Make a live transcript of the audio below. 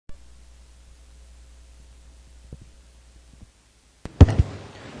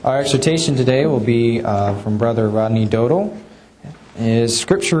Our exhortation today will be from Brother Rodney Dodl. His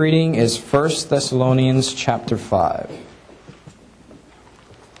scripture reading is 1 Thessalonians chapter 5.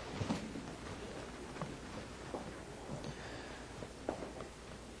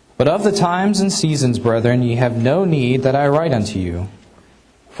 But of the times and seasons, brethren, ye have no need that I write unto you.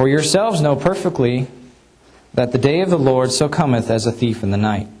 For yourselves know perfectly that the day of the Lord so cometh as a thief in the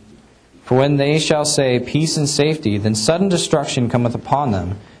night. For when they shall say, Peace and safety, then sudden destruction cometh upon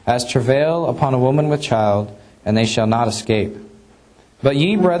them, as travail upon a woman with child, and they shall not escape. But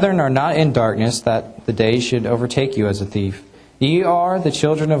ye, brethren, are not in darkness, that the day should overtake you as a thief. Ye are the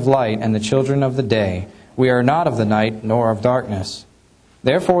children of light and the children of the day. We are not of the night, nor of darkness.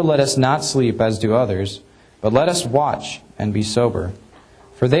 Therefore let us not sleep as do others, but let us watch and be sober.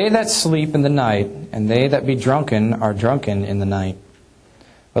 For they that sleep in the night, and they that be drunken, are drunken in the night.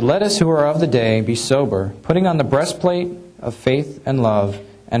 But let us who are of the day be sober, putting on the breastplate of faith and love,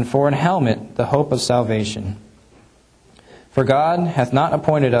 and for an helmet the hope of salvation. For God hath not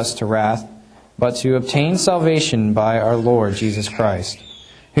appointed us to wrath, but to obtain salvation by our Lord Jesus Christ,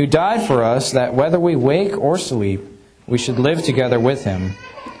 who died for us, that whether we wake or sleep, we should live together with him.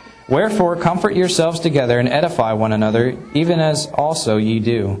 Wherefore comfort yourselves together and edify one another, even as also ye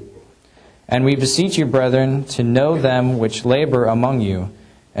do. And we beseech you, brethren, to know them which labor among you,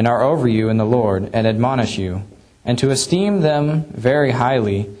 and are over you in the Lord, and admonish you, and to esteem them very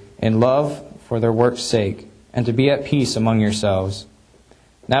highly in love for their work's sake, and to be at peace among yourselves.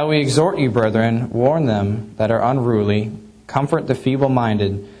 Now we exhort you, brethren, warn them that are unruly, comfort the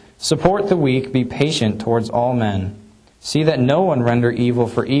feeble-minded, support the weak, be patient towards all men. See that no one render evil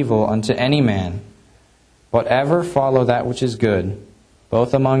for evil unto any man, but ever follow that which is good,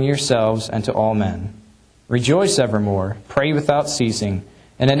 both among yourselves and to all men. Rejoice evermore, pray without ceasing,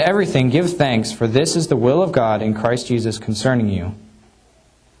 and in everything give thanks, for this is the will of God in Christ Jesus concerning you.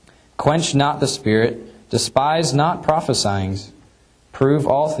 Quench not the spirit, despise not prophesying, prove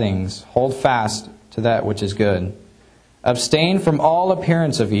all things, hold fast to that which is good. Abstain from all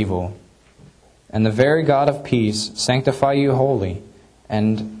appearance of evil, and the very God of peace sanctify you wholly.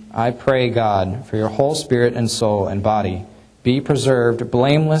 And I pray God for your whole spirit and soul and body be preserved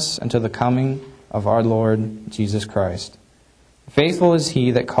blameless until the coming of our Lord Jesus Christ. Faithful is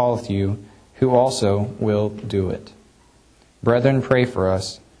he that calleth you, who also will do it. Brethren, pray for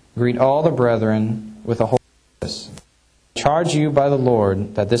us. Greet all the brethren with a holy kiss. Charge you by the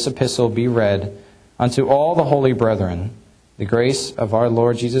Lord that this epistle be read unto all the holy brethren. The grace of our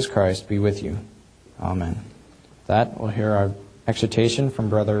Lord Jesus Christ be with you. Amen. With that, we'll hear our exhortation from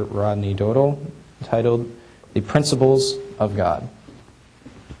Brother Rodney Dodl, entitled The Principles of God.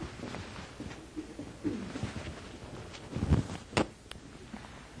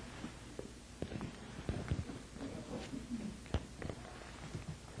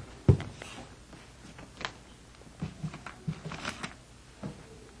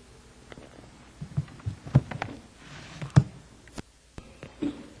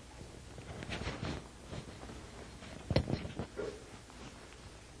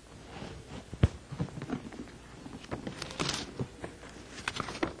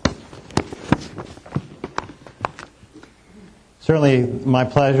 Certainly my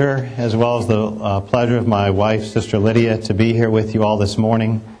pleasure, as well as the pleasure of my wife, Sister Lydia, to be here with you all this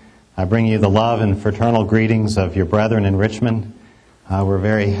morning. I bring you the love and fraternal greetings of your brethren in Richmond. We're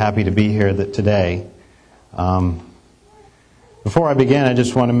very happy to be here today. Before I begin, I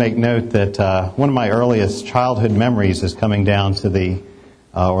just want to make note that one of my earliest childhood memories is coming down to the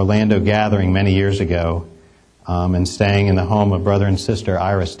Orlando gathering many years ago and staying in the home of Brother and Sister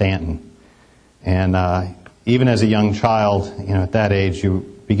Ira Stanton. And even as a young child, at that age, you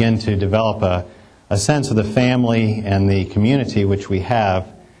begin to develop a sense of the family and the community which we have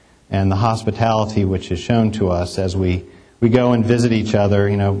and the hospitality which is shown to us as we go and visit each other,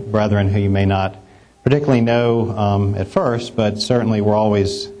 brethren who you may not particularly know at first, but certainly we're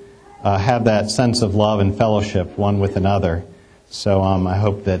always have that sense of love and fellowship one with another. So I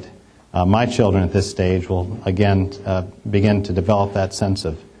hope that my children at this stage will again begin to develop that sense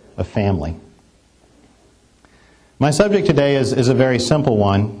of family. My subject today is a very simple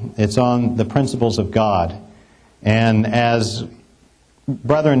one. It's on the principles of God. And as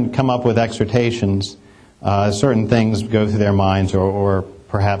brethren come up with exhortations, certain things go through their minds or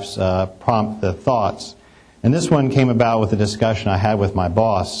perhaps prompt the thoughts. And this one came about with a discussion I had with my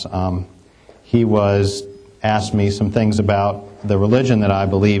boss. He asked me some things about the religion that I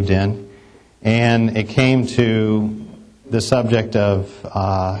believed in. And it came to the subject of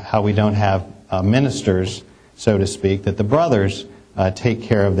how we don't have ministers, so to speak, that the brothers take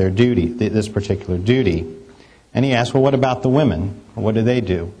care of their duty, this particular duty. And he asked, well, what about the women? What do they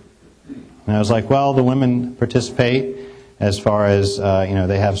do? And I was like, well, the women participate as far as,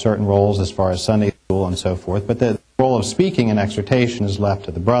 they have certain roles as far as Sunday school and so forth, but the role of speaking and exhortation is left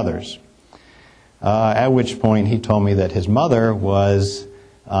to the brothers. At which point he told me that his mother was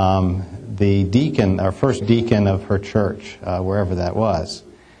the deacon, our first deacon of her church, wherever that was.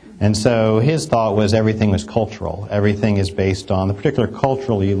 And so his thought was everything was cultural. Everything is based on the particular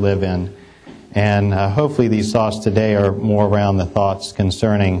culture you live in. And hopefully these thoughts today are more around the thoughts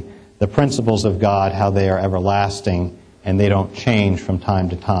concerning the principles of God, how they are everlasting, and they don't change from time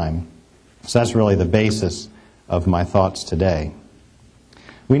to time. So that's really the basis of my thoughts today.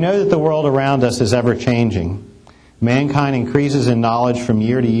 We know that the world around us is ever-changing. Mankind increases in knowledge from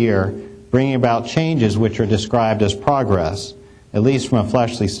year to year, bringing about changes which are described as progress, at least from a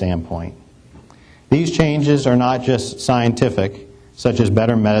fleshly standpoint. These changes are not just scientific, such as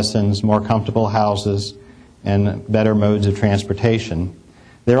better medicines, more comfortable houses, and better modes of transportation.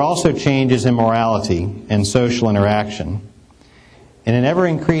 There are also changes in morality and social interaction. In an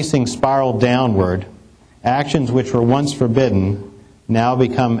ever-increasing spiral downward, actions which were once forbidden now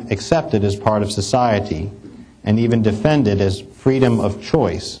become accepted as part of society and even defended as freedom of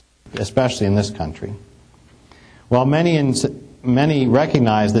choice, especially in this country. While many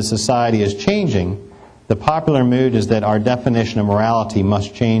recognize that society is changing, the popular mood is that our definition of morality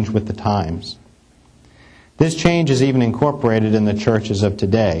must change with the times. This change is even incorporated in the churches of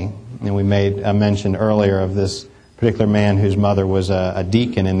today. And we made a mention earlier of this particular man whose mother was a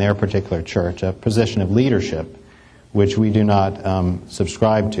deacon in their particular church, a position of leadership, which we do not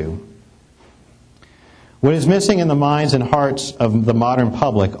subscribe to. What is missing in the minds and hearts of the modern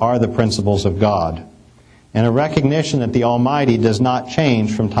public are the principles of God, and a recognition that the Almighty does not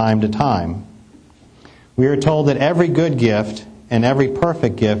change from time to time. We are told that every good gift and every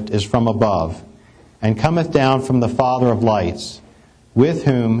perfect gift is from above, and cometh down from the Father of lights, with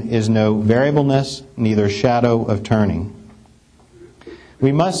whom is no variableness, neither shadow of turning.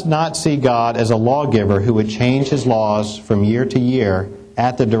 We must not see God as a lawgiver who would change his laws from year to year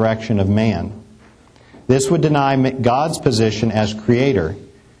at the direction of man. This would deny God's position as creator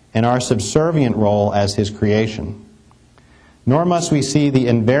and our subservient role as his creation. Nor must we see the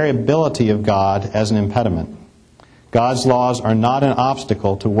invariability of God as an impediment. God's laws are not an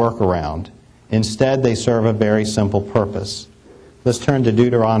obstacle to work around. Instead, they serve a very simple purpose. Let's turn to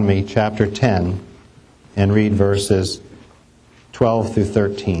Deuteronomy chapter 10 and read verses 12 through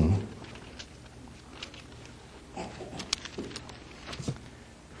 13.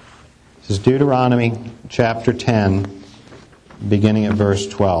 This is Deuteronomy chapter 10, beginning at verse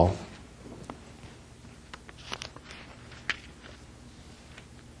 12.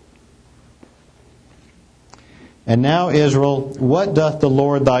 And now, Israel, what doth the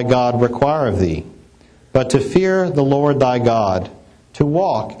Lord thy God require of thee, but to fear the Lord thy God, to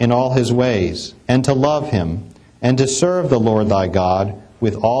walk in all his ways, and to love him, and to serve the Lord thy God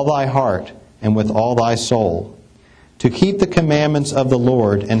with all thy heart and with all thy soul, to keep the commandments of the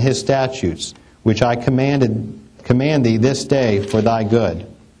Lord and his statutes, which I command thee this day for thy good.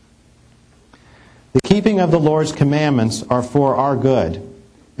 The keeping of the Lord's commandments are for our good,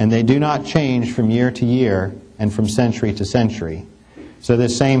 and they do not change from year to year and from century to century. So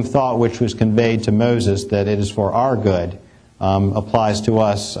this same thought which was conveyed to Moses, that it is for our good, applies to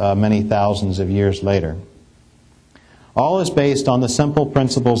us many thousands of years later. All is based on the simple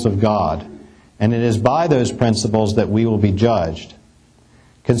principles of God, and it is by those principles that we will be judged.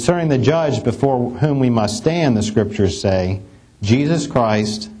 Concerning the judge before whom we must stand, the Scriptures say, Jesus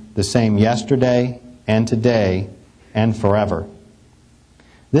Christ, the same yesterday and today and forever.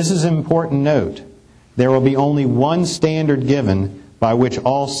 This is an important note. There will be only one standard given by which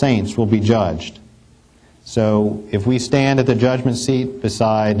all saints will be judged. So if we stand at the judgment seat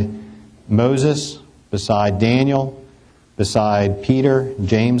beside Moses, beside Daniel, beside Peter,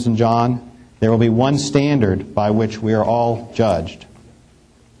 James, and John, there will be one standard by which we are all judged.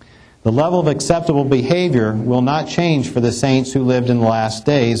 The level of acceptable behavior will not change for the saints who lived in the last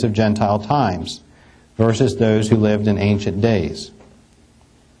days of Gentile times versus those who lived in ancient days.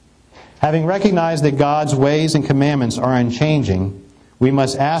 Having recognized that God's ways and commandments are unchanging, we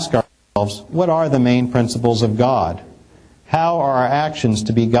must ask ourselves, what are the main principles of God? How are our actions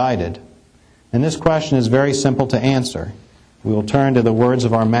to be guided? And this question is very simple to answer. We will turn to the words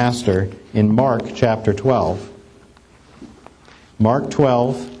of our Master in Mark chapter 12. Mark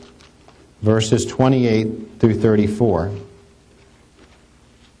 12, verses 28 through 34.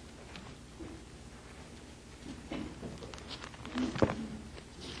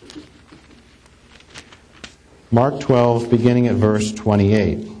 Mark 12, beginning at verse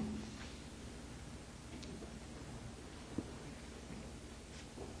 28.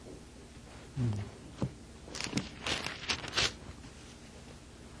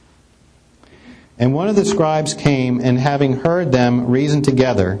 And one of the scribes came, and having heard them reason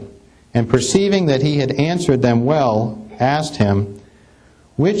together, and perceiving that he had answered them well, asked him,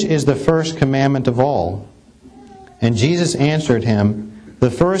 "Which is the first commandment of all?" And Jesus answered him,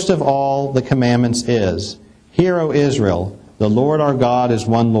 "The first of all the commandments is, Hear, O Israel, the Lord our God is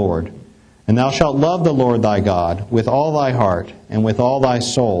one Lord. And thou shalt love the Lord thy God with all thy heart, and with all thy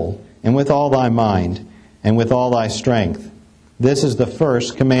soul, and with all thy mind, and with all thy strength. This is the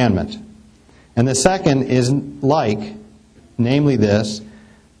first commandment. And the second is like, namely this,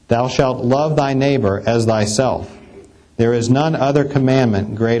 Thou shalt love thy neighbor as thyself. There is none other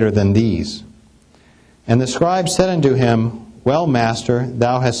commandment greater than these." And the scribe said unto him, "Well, Master,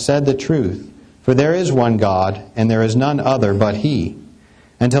 thou hast said the truth, for there is one God, and there is none other but He.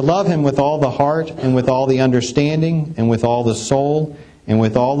 And to love Him with all the heart, and with all the understanding, and with all the soul, and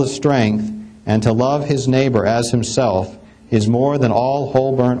with all the strength, and to love his neighbor as himself, is more than all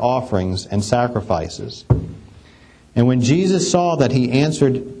whole burnt offerings and sacrifices." And when Jesus saw that he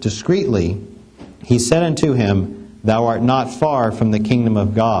answered discreetly, he said unto him, "Thou art not far from the kingdom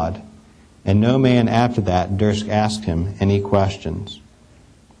of God." And no man after that durst ask him any questions.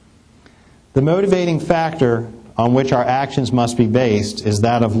 The motivating factor on which our actions must be based is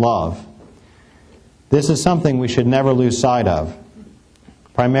that of love. This is something we should never lose sight of.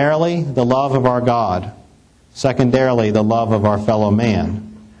 Primarily, the love of our God. Secondarily, the love of our fellow man.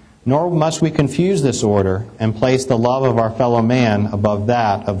 Nor must we confuse this order and place the love of our fellow man above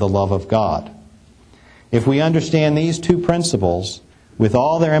that of the love of God. If we understand these two principles, with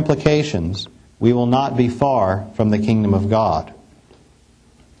all their implications, we will not be far from the kingdom of God.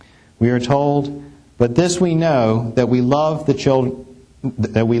 We are told, "But this we know, that we love the children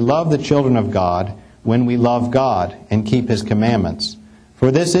of God when we love God and keep His commandments. For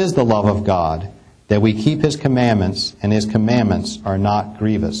this is the love of God, that we keep His commandments, and His commandments are not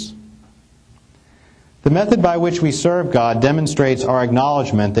grievous." The method by which we serve God demonstrates our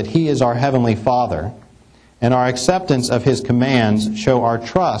acknowledgement that He is our Heavenly Father, and our acceptance of His commands show our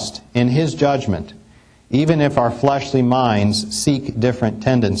trust in His judgment, even if our fleshly minds seek different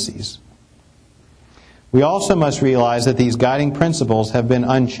tendencies. We also must realize that these guiding principles have been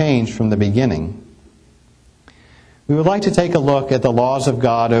unchanged from the beginning. We would like to take a look at the laws of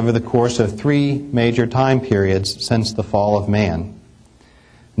God over the course of 3 major time periods since the fall of man.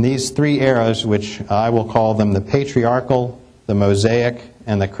 And these 3 eras, which I will call them the patriarchal, the Mosaic,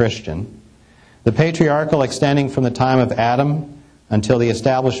 and the Christian. The patriarchal extending from the time of Adam until the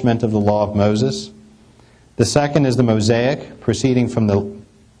establishment of the law of Moses. The second is the Mosaic, proceeding from the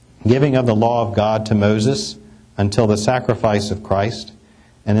giving of the law of God to Moses until the sacrifice of Christ.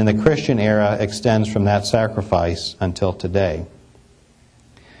 And then the Christian era extends from that sacrifice until today.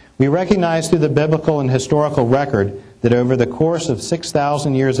 We recognize through the biblical and historical record that over the course of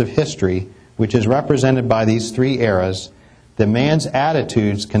 6,000 years of history, which is represented by these 3 eras, that man's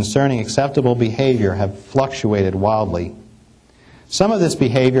attitudes concerning acceptable behavior have fluctuated wildly. Some of this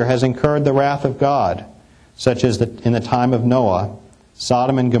behavior has incurred the wrath of God, such as in the time of Noah,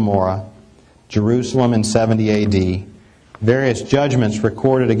 Sodom and Gomorrah, Jerusalem in 70 A.D., various judgments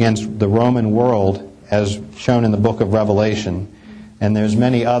recorded against the Roman world as shown in the book of Revelation, and there's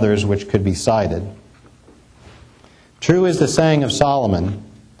many others which could be cited. True is the saying of Solomon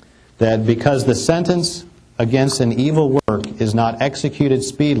that because the sentence against an evil work is not executed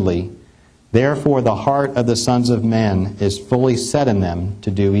speedily, therefore the heart of the sons of men is fully set in them to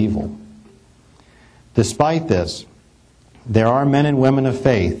do evil. Despite this, there are men and women of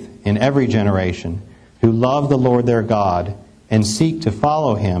faith in every generation who love the Lord their God and seek to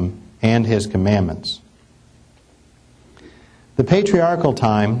follow Him and His commandments. The patriarchal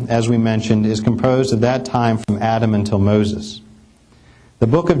time, as we mentioned, is composed of that time from Adam until Moses. The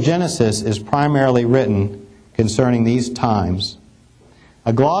book of Genesis is primarily written concerning these times.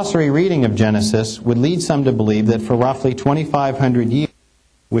 A glossary reading of Genesis would lead some to believe that for roughly 2,500 years,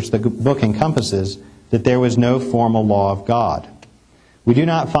 which the book encompasses, that there was no formal law of God. We do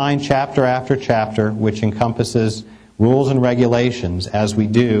not find chapter after chapter which encompasses rules and regulations as we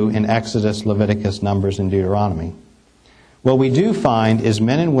do in Exodus, Leviticus, Numbers, and Deuteronomy. What we do find is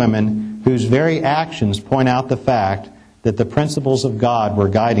men and women whose very actions point out the fact that the principles of God were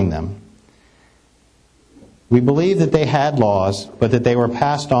guiding them. We believe that they had laws, but that they were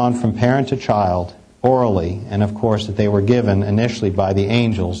passed on from parent to child, orally, and of course that they were given initially by the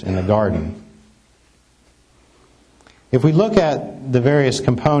angels in the garden. If we look at the various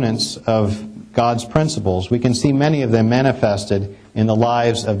components of God's principles, we can see many of them manifested in the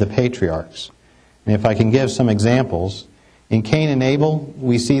lives of the patriarchs. And if I can give some examples, in Cain and Abel,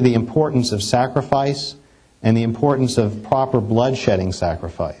 we see the importance of sacrifice and the importance of proper bloodshedding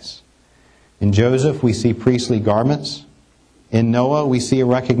sacrifice. In Joseph, we see priestly garments. In Noah, we see a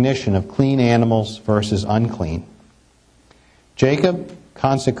recognition of clean animals versus unclean. Jacob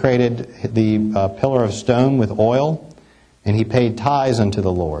consecrated the pillar of stone with oil, and he paid tithes unto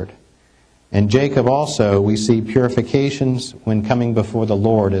the Lord. And Jacob also, we see purifications when coming before the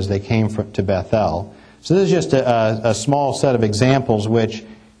Lord as they came to Bethel. So this is just a small set of examples which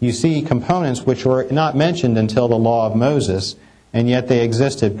you see components which were not mentioned until the law of Moses, and yet they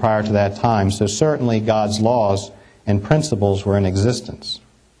existed prior to that time. So certainly God's laws and principles were in existence.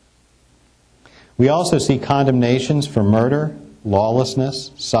 We also see condemnations for murder,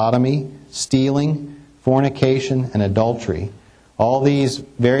 lawlessness, sodomy, stealing, fornication, and adultery. All these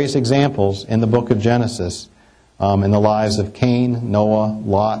various examples in the book of Genesis, in the lives of Cain, Noah,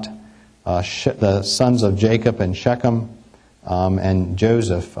 Lot, the sons of Jacob and Shechem, and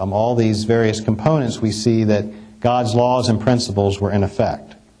Joseph. All these various components, we see that God's laws and principles were in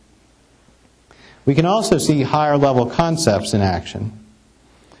effect. We can also see higher level concepts in action.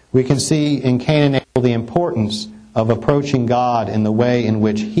 We can see in Cain and Abel the importance of approaching God in the way in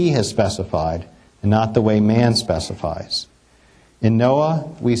which He has specified, and not the way man specifies. In Noah,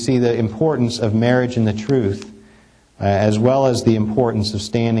 we see the importance of marriage in the truth, as well as the importance of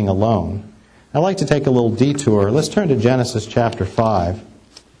standing alone. I'd like to take a little detour. Let's turn to Genesis chapter 5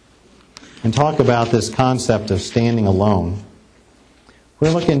 and talk about this concept of standing alone.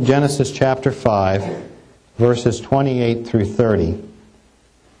 We're looking at Genesis chapter 5, verses 28 through 30.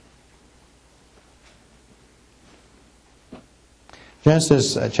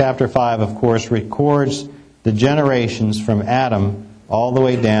 Genesis chapter 5, of course, records the generations from Adam all the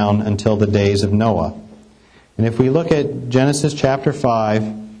way down until the days of Noah. And if we look at Genesis chapter 5,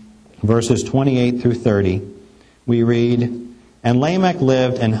 verses 28 through 30, we read, "And Lamech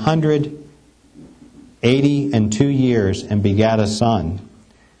lived 182 years and begat a son.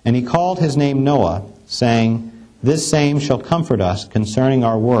 And he called his name Noah, saying, This same shall comfort us concerning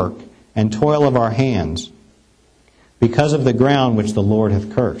our work and toil of our hands, because of the ground which the Lord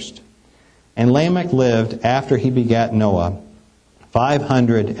hath cursed. And Lamech lived after he begat Noah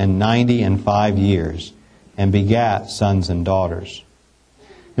 595 years, and begat sons and daughters."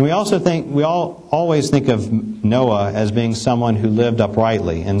 And we always think of Noah as being someone who lived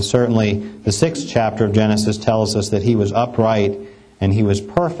uprightly, and certainly the 6th chapter of Genesis tells us that he was upright and he was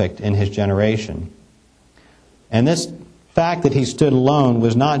perfect in his generation. And this fact that he stood alone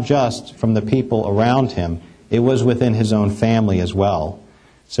was not just from the people around him, it was within his own family as well.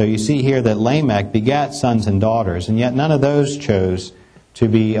 So you see here that Lamech begat sons and daughters, and yet none of those chose to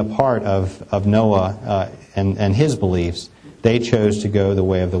be a part of Noah and his beliefs. They chose to go the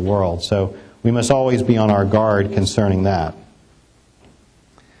way of the world. So we must always be on our guard concerning that.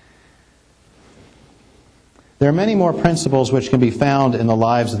 There are many more principles which can be found in the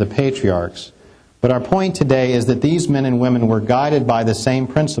lives of the patriarchs, but our point today is that these men and women were guided by the same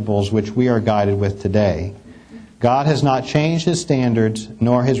principles which we are guided with today. God has not changed His standards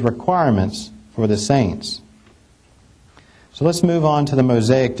nor His requirements for the saints. So let's move on to the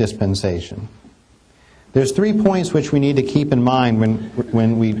Mosaic dispensation. There's 3 points which we need to keep in mind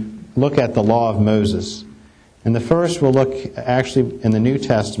when we look at the law of Moses. And the first we'll look actually in the New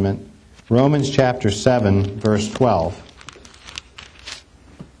Testament, Romans chapter 7, verse 12.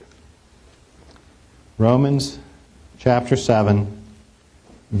 Romans chapter 7,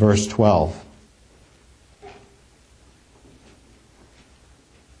 verse 12.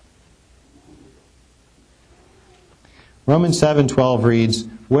 Romans 7:12 reads,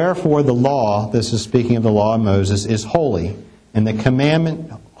 "Wherefore the law," this is speaking of the law of Moses, "is holy, and the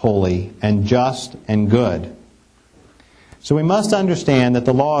commandment holy, and just, and good." So we must understand that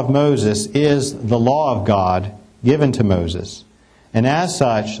the law of Moses is the law of God given to Moses. And as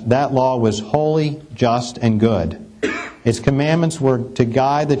such, that law was holy, just, and good. Its commandments were to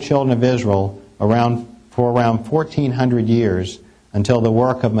guide the children of Israel for around 1,400 years until the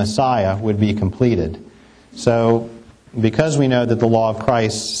work of Messiah would be completed. So, because we know that the law of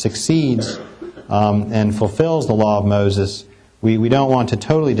Christ succeeds and fulfills the law of Moses, we don't want to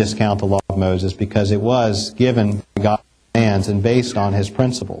totally discount the law of Moses because it was given by God's commands and based on His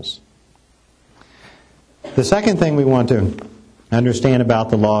principles. The second thing we want to understand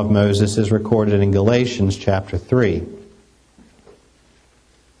about the law of Moses is recorded in Galatians chapter 3.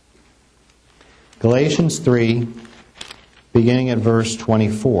 Galatians 3, beginning at verse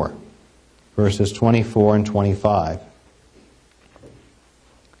 24, verses 24 and 25.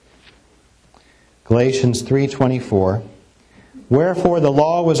 Galatians 3:24, "Wherefore the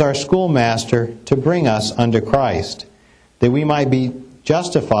law was our schoolmaster to bring us unto Christ, that we might be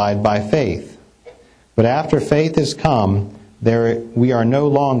justified by faith. But after faith is come, we are no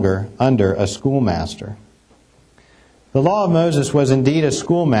longer under a schoolmaster. The law of Moses was indeed a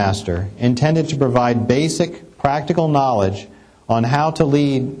schoolmaster, intended to provide basic, practical knowledge on how to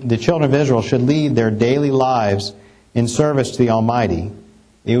lead, the children of Israel should lead their daily lives in service to the Almighty.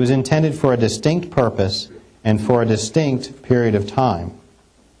 It was intended for a distinct purpose and for a distinct period of time.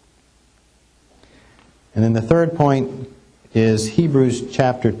 And then the third point is Hebrews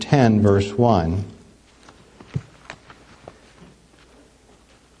chapter 10, verse 1.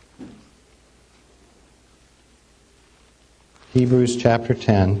 Hebrews chapter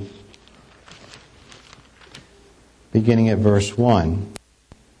 10, beginning at verse 1.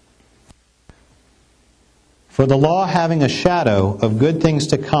 For the law, having a shadow of good things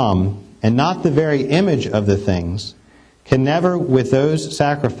to come, and not the very image of the things, can never, with those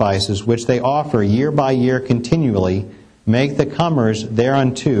sacrifices which they offer year by year continually, make the comers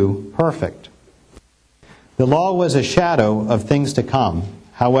thereunto perfect. The law was a shadow of things to come.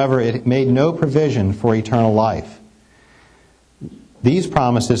 However, it made no provision for eternal life. These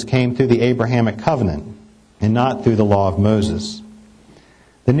promises came through the Abrahamic covenant, and not through the law of Moses.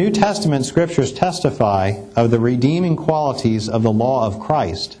 The New Testament scriptures testify of the redeeming qualities of the law of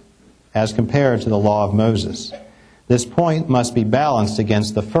Christ as compared to the law of Moses. This point must be balanced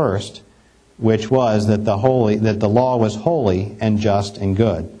against the first, which was that the law was holy and just and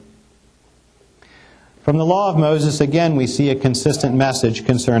good. From the law of Moses, again, we see a consistent message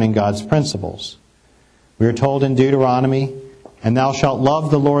concerning God's principles. We are told in Deuteronomy, "And thou shalt love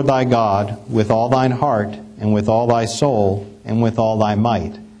the Lord thy God with all thine heart, and with all thy soul, and with all thy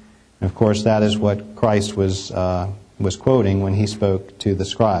might." And of course, that is what Christ was quoting when he spoke to the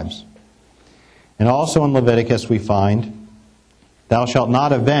scribes. And also in Leviticus we find, "Thou shalt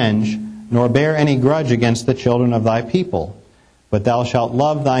not avenge, nor bear any grudge against the children of thy people, but thou shalt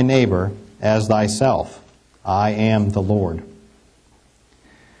love thy neighbor as thyself. I am the Lord."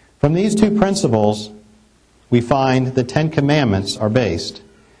 From these two principles, we find the Ten Commandments are based.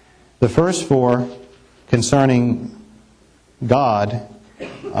 The first four concerning God,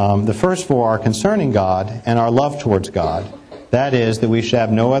 are concerning God and our love towards God. That is, that we should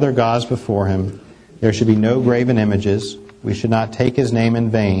have no other gods before Him. There should be no graven images. We should not take His name in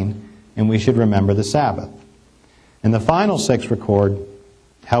vain, and we should remember the Sabbath. And the final six record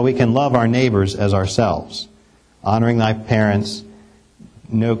how we can love our neighbors as ourselves. Honoring thy parents,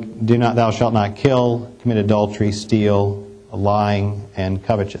 thou shalt not kill, commit adultery, steal, lying, and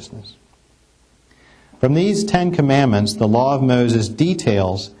covetousness. From these 10 commandments, the law of Moses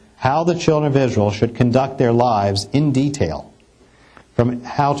details how the children of Israel should conduct their lives in detail. From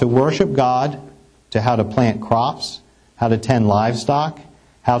how to worship God, to how to plant crops, how to tend livestock,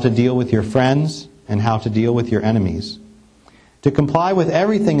 how to deal with your friends, and how to deal with your enemies. To comply with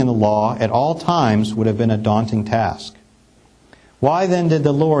everything in the law at all times would have been a daunting task. Why then did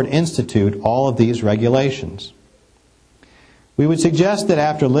the Lord institute all of these regulations? We would suggest that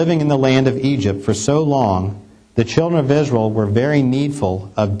after living in the land of Egypt for so long, the children of Israel were very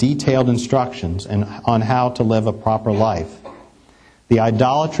needful of detailed instructions on how to live a proper life. The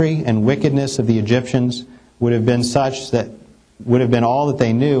idolatry and wickedness of the Egyptians would have been such that would have been all that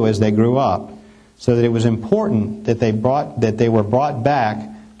they knew as they grew up, so that it was important that they were brought back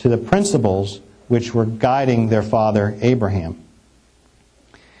to the principles which were guiding their father Abraham.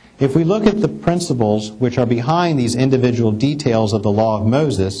 If we look at the principles which are behind these individual details of the law of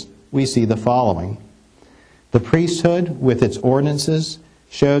Moses, we see the following. The priesthood, with its ordinances,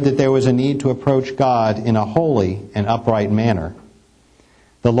 showed that there was a need to approach God in a holy and upright manner.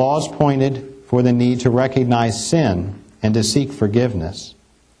 The laws pointed for the need to recognize sin and to seek forgiveness.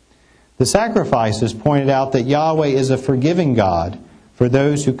 The sacrifices pointed out that Yahweh is a forgiving God for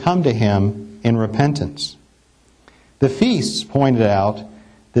those who come to Him in repentance. The feasts pointed out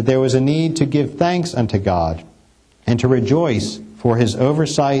that there was a need to give thanks unto God and to rejoice for His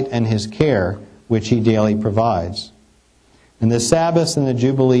oversight and His care, which He daily provides. And the Sabbaths and the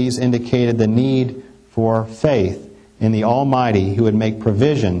Jubilees indicated the need for faith in the Almighty who would make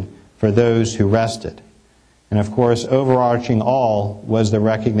provision for those who rested. And of course, overarching all was the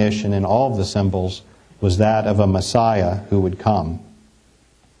recognition in all of the symbols was that of a Messiah who would come.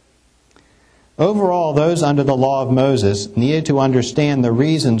 Overall, those under the law of Moses needed to understand the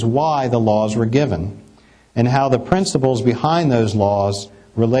reasons why the laws were given and how the principles behind those laws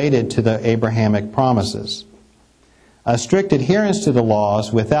related to the Abrahamic promises. A strict adherence to the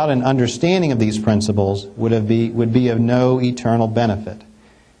laws without an understanding of these principles would be of no eternal benefit.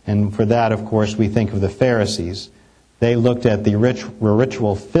 And for that, of course, we think of the Pharisees. They looked at the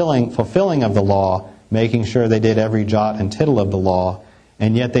ritual fulfilling of the law, making sure they did every jot and tittle of the law,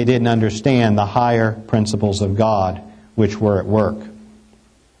 and yet they didn't understand the higher principles of God, which were at work.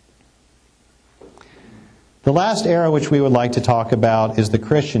 The last era which we would like to talk about is the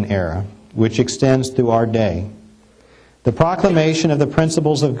Christian era, which extends through our day. The proclamation of the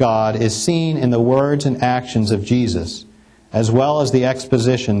principles of God is seen in the words and actions of Jesus, as well as the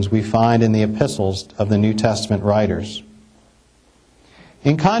expositions we find in the epistles of the New Testament writers.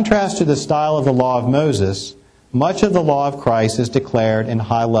 In contrast to the style of the law of Moses, much of the law of Christ is declared in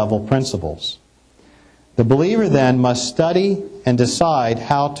high-level principles. The believer then must study and decide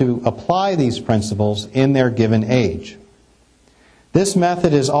how to apply these principles in their given age. This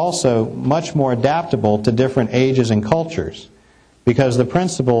method is also much more adaptable to different ages and cultures, because the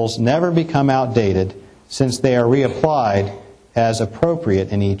principles never become outdated since they are reapplied as appropriate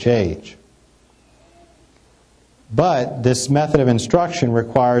in each age. But this method of instruction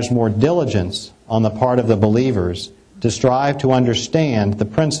requires more diligence on the part of the believers to strive to understand the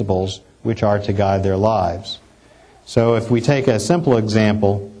principles which are to guide their lives. So if we take a simple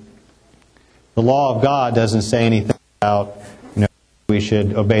example, the law of God doesn't say anything about we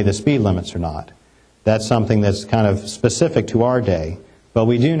should obey the speed limits or not. That's something that's kind of specific to our day. But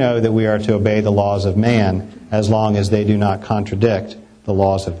we do know that we are to obey the laws of man as long as they do not contradict the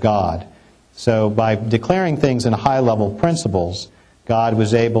laws of God. So by declaring things in high-level principles, God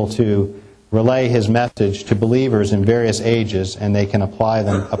was able to relay His message to believers in various ages, and they can apply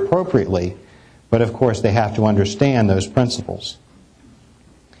them appropriately. But of course, they have to understand those principles.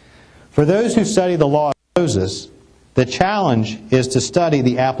 For those who study the law of Moses, the challenge is to study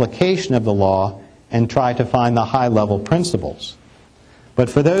the application of the law and try to find the high-level principles. But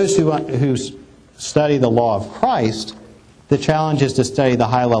for those who study the law of Christ, the challenge is to study the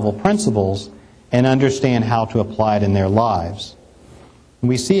high-level principles and understand how to apply it in their lives.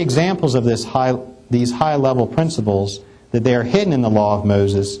 We see examples of these high-level principles that they are hidden in the law of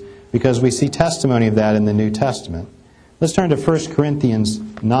Moses because we see testimony of that in the New Testament. Let's turn to 1 Corinthians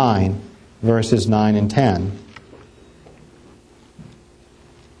 9, verses 9 and 10.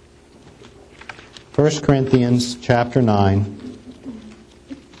 1 Corinthians chapter 9.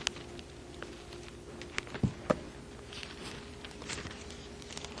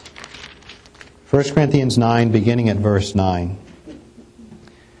 1 Corinthians 9, beginning at verse 9.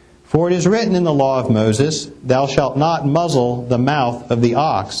 For it is written in the law of Moses, Thou shalt not muzzle the mouth of the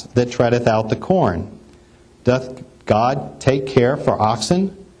ox that treadeth out the corn. Doth God take care for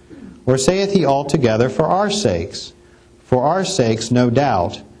oxen? Or saith He altogether for our sakes? For our sakes, no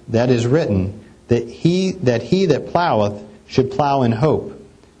doubt, that is written, that he that ploweth should plow in hope,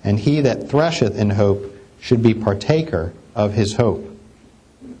 and he that thresheth in hope should be partaker of his hope.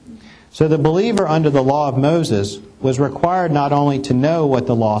 So the believer under the law of Moses was required not only to know what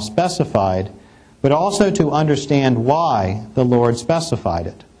the law specified, but also to understand why the Lord specified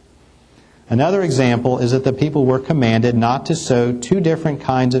it. Another example is that the people were commanded not to sow two different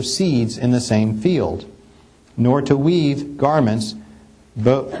kinds of seeds in the same field, nor to weave garments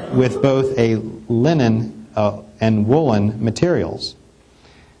with both a linen and woolen materials.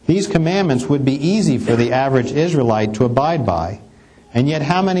 These commandments would be easy for the average Israelite to abide by, and yet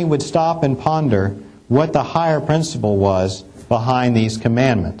how many would stop and ponder what the higher principle was behind these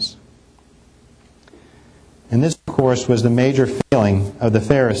commandments? And this, of course, was the major failing of the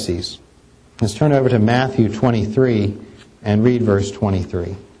Pharisees. Let's turn over to Matthew 23 and read verse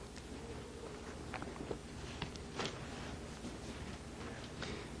 23.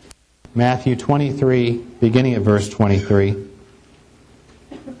 Matthew 23, beginning at verse 23.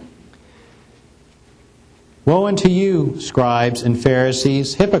 Woe unto you, scribes and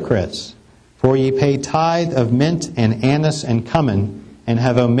Pharisees, hypocrites! For ye pay tithe of mint and anise and cumin, and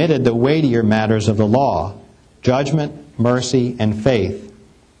have omitted the weightier matters of the law, judgment, mercy, and faith.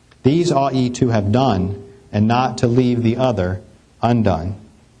 These ought ye to have done, and not to leave the other undone.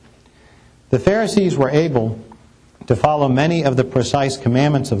 The Pharisees were able to follow many of the precise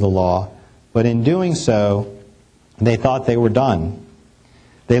commandments of the law, but in doing so, they thought they were done.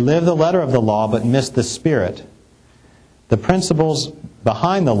 They lived the letter of the law, but missed the spirit. The principles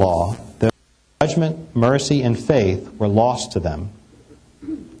behind the law, the judgment, mercy, and faith, were lost to them.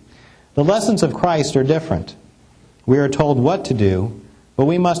 The lessons of Christ are different. We are told what to do, but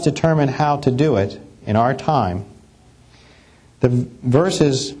we must determine how to do it in our time. The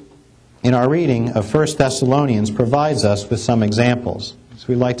verses in our reading of 1 Thessalonians provides us with some examples. So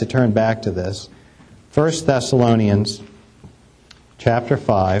we'd like to turn back to this. 1 Thessalonians chapter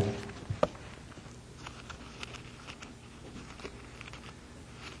 5.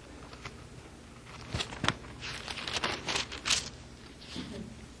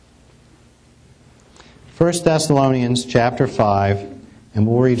 First Thessalonians chapter 5, and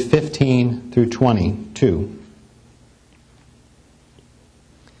we'll read 15 through 22.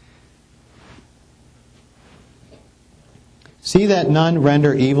 See that none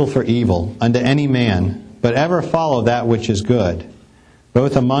render evil for evil unto any man, but ever follow that which is good,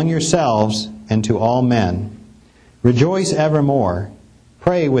 both among yourselves and to all men. Rejoice evermore,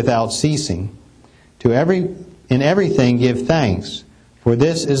 pray without ceasing. In everything give thanks, for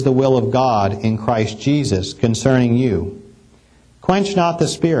this is the will of God in Christ Jesus concerning you. Quench not the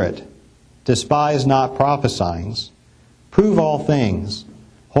spirit, despise not prophesying. Prove all things,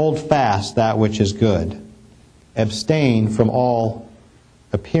 hold fast that which is good. Abstain from all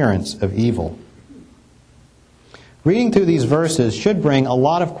appearance of evil. Reading through these verses should bring a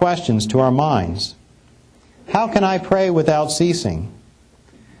lot of questions to our minds. How can I pray without ceasing?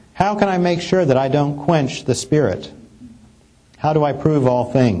 How can I make sure that I don't quench the Spirit? How do I prove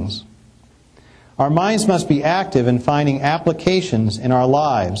all things? Our minds must be active in finding applications in our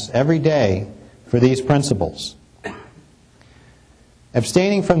lives every day for these principles.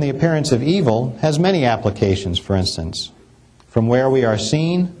 Abstaining from the appearance of evil has many applications, for instance, from where we are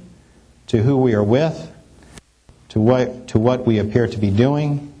seen, to who we are with, to what we appear to be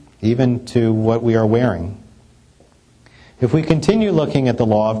doing, even to what we are wearing. If we continue looking at the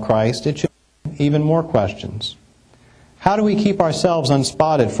law of Christ, it should be even more questions. How do we keep ourselves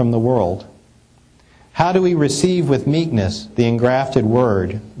unspotted from the world? How do we receive with meekness the engrafted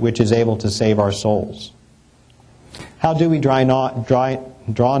word which is able to save our souls? How do we draw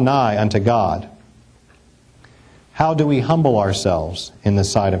nigh unto God? How do we humble ourselves in the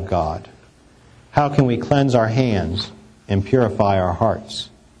sight of God? How can we cleanse our hands and purify our hearts?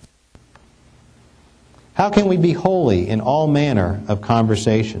 How can we be holy in all manner of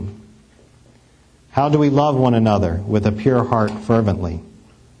conversation? How do we love one another with a pure heart fervently?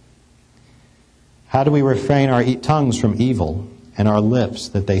 How do we refrain our tongues from evil and our lips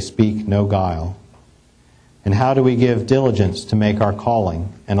that they speak no guile? And how do we give diligence to make our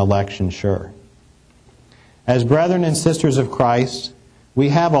calling and election sure? As brethren and sisters of Christ, we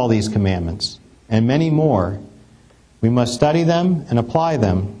have all these commandments, and many more. We must study them and apply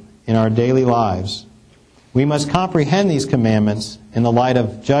them in our daily lives. We must comprehend these commandments in the light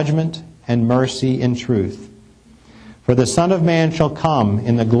of judgment and mercy and truth. For the Son of Man shall come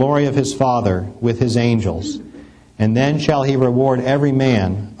in the glory of his Father with his angels, and then shall he reward every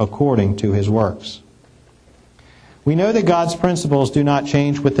man according to his works. We know that God's principles do not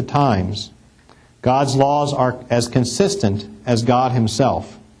change with the times. God's laws are as consistent as God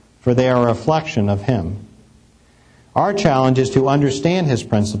himself, for they are a reflection of him. Our challenge is to understand his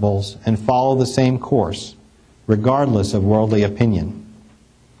principles and follow the same course, regardless of worldly opinion.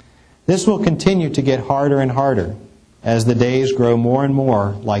 This will continue to get harder and harder as the days grow more and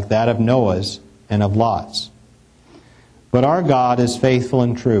more like that of Noah's and of Lot's. But our God is faithful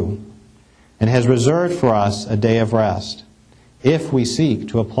and true, and has reserved for us a day of rest, if we seek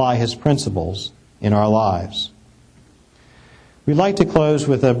to apply his principles in our lives. We'd like to close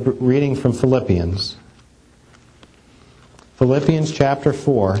with a reading from Philippians. Philippians chapter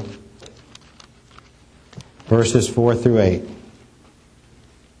 4, verses 4 through 8.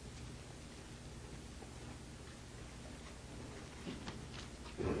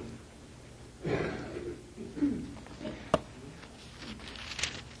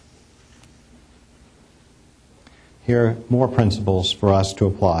 Here are more principles for us to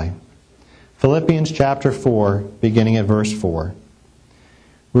apply. Philippians chapter 4, beginning at verse 4.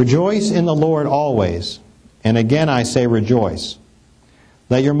 Rejoice in the Lord always, and again I say rejoice.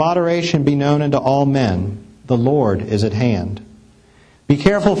 Let your moderation be known unto all men. The Lord is at hand. Be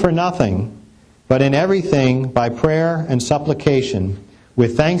careful for nothing, but in everything by prayer and supplication,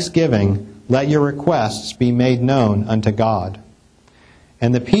 with thanksgiving, let your requests be made known unto God.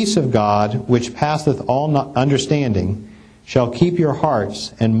 And the peace of God, which passeth all understanding, shall keep your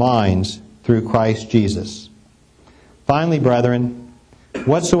hearts and minds through Christ Jesus. Finally, brethren,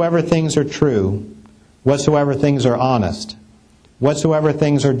 whatsoever things are true, whatsoever things are honest, whatsoever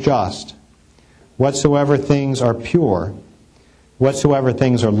things are just, whatsoever things are pure, whatsoever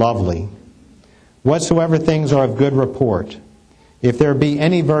things are lovely, whatsoever things are of good report, if there be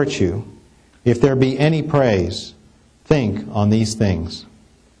any virtue, if there be any praise, think on these things.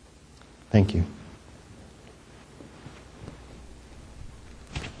 Thank you.